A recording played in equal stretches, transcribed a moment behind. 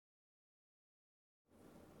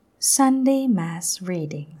Sunday Mass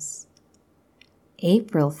Readings,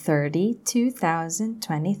 April 30,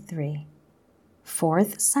 2023,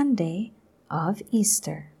 Fourth Sunday of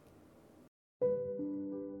Easter.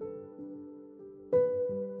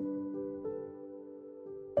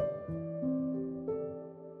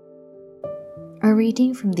 A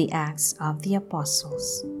reading from the Acts of the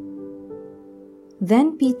Apostles.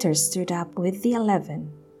 Then Peter stood up with the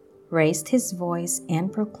 11, raised his voice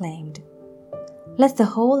and proclaimed, "Let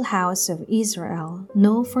the whole house of Israel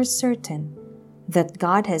know for certain that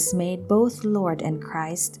God has made both Lord and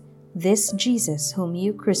Christ this Jesus whom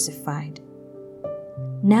you crucified."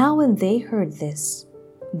 Now when they heard this,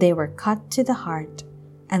 they were cut to the heart,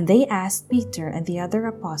 and they asked Peter and the other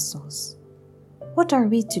apostles, "What are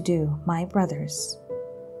we to do, my brothers?"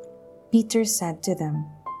 Peter said to them,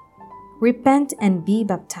 "Repent and be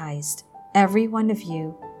baptized, every one of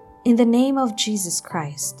you, in the name of Jesus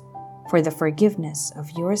Christ, for the forgiveness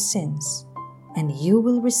of your sins, and you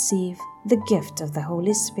will receive the gift of the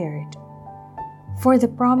Holy Spirit. For the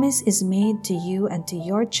promise is made to you and to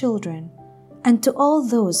your children, and to all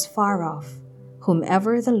those far off,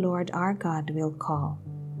 whomever the Lord our God will call."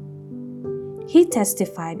 He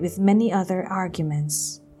testified with many other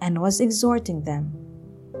arguments, and was exhorting them,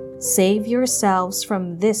 "Save yourselves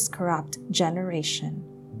from this corrupt generation."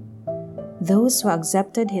 Those who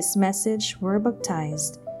accepted his message were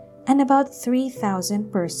baptized, and about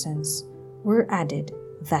 3,000 persons were added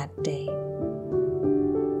that day.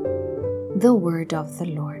 The Word of the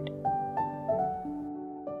Lord.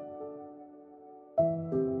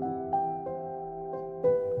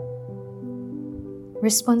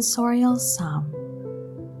 Responsorial Psalm.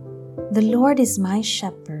 The Lord is my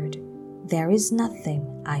shepherd, there is nothing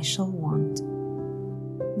I shall want.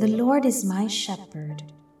 The Lord is my shepherd,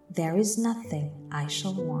 there is nothing I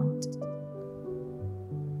shall want.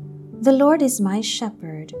 The Lord is my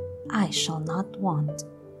shepherd, I shall not want.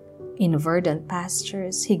 In verdant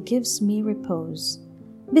pastures he gives me repose.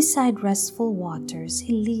 Beside restful waters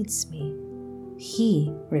he leads me.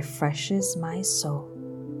 He refreshes my soul.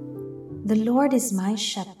 The Lord is my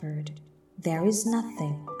shepherd, there is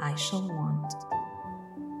nothing I shall want.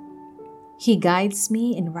 He guides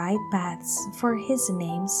me in right paths for his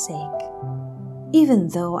name's sake. Even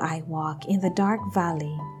though I walk in the dark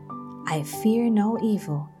valley, I fear no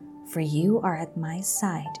evil, for you are at my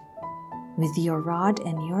side, with your rod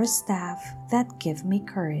and your staff that give me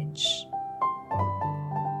courage.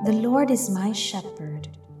 The Lord is my shepherd,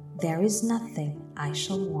 there is nothing I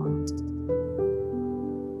shall want.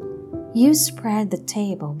 You spread the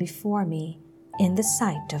table before me in the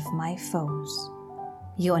sight of my foes.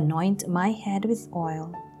 You anoint my head with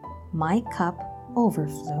oil, my cup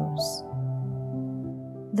overflows.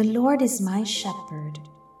 The Lord is my shepherd,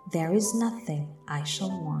 there is nothing I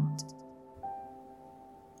shall want.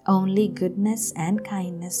 Only goodness and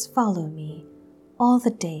kindness follow me all the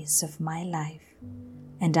days of my life,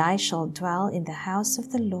 and I shall dwell in the house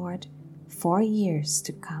of the Lord for years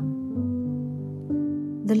to come.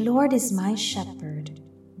 The Lord is my shepherd,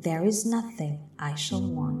 there is nothing I shall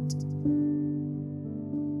want.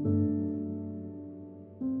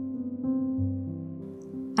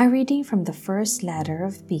 A reading from the first letter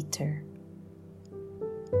of Peter.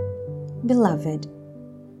 Beloved,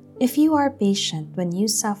 if you are patient when you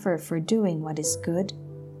suffer for doing what is good,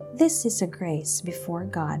 this is a grace before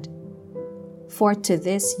God. For to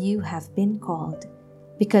this you have been called,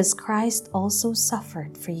 because Christ also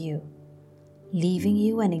suffered for you, leaving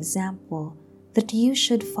you an example that you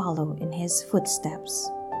should follow in his footsteps.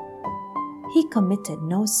 He committed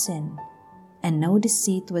no sin, and no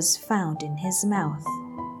deceit was found in his mouth.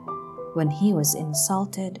 When he was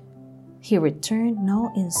insulted, he returned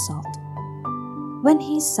no insult. When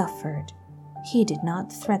he suffered, he did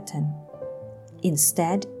not threaten.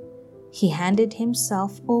 Instead, he handed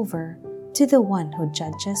himself over to the one who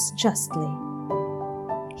judges justly.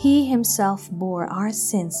 He himself bore our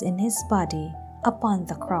sins in his body upon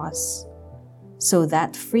the cross, so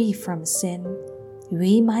that free from sin,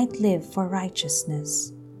 we might live for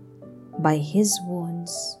righteousness. By his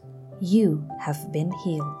wounds, you have been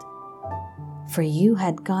healed. For you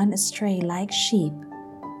had gone astray like sheep,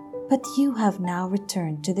 but you have now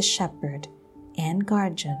returned to the shepherd and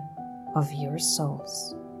guardian of your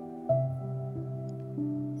souls.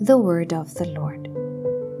 The Word of the Lord.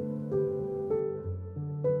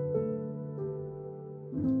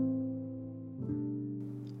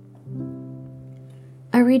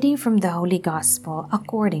 A reading from the Holy Gospel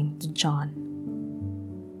according to John.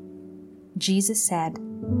 Jesus said,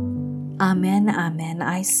 "Amen, amen,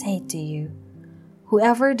 I say to you,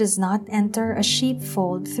 whoever does not enter a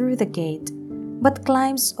sheepfold through the gate, but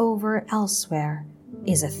climbs over elsewhere,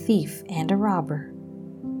 is a thief and a robber.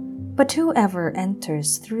 But whoever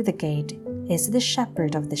enters through the gate is the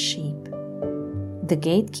shepherd of the sheep. The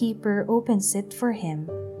gatekeeper opens it for him,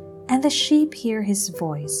 and the sheep hear his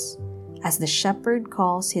voice, as the shepherd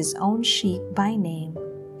calls his own sheep by name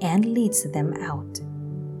and leads them out.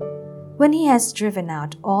 When he has driven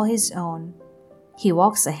out all his own, he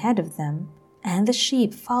walks ahead of them, and the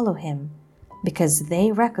sheep follow him, because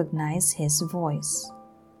they recognize his voice.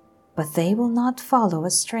 But they will not follow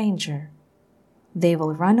a stranger. They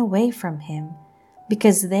will run away from him,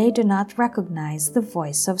 because they do not recognize the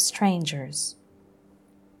voice of strangers.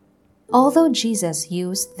 Although Jesus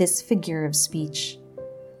used this figure of speech,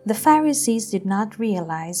 the Pharisees did not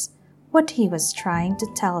realize what he was trying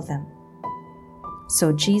to tell them.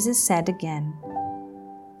 So Jesus said again,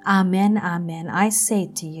 "Amen, amen, I say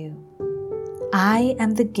to you, I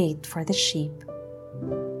am the gate for the sheep.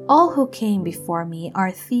 All who came before me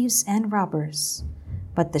are thieves and robbers,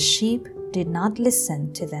 but the sheep did not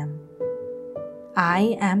listen to them.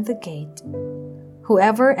 I am the gate.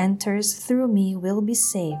 Whoever enters through me will be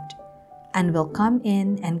saved, and will come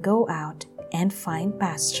in and go out and find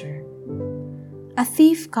pasture. A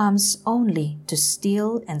thief comes only to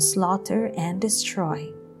steal and slaughter and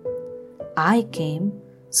destroy. I came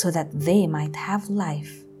so that they might have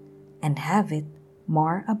life and have it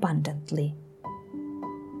more abundantly."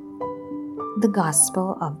 The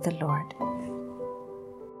Gospel of the Lord.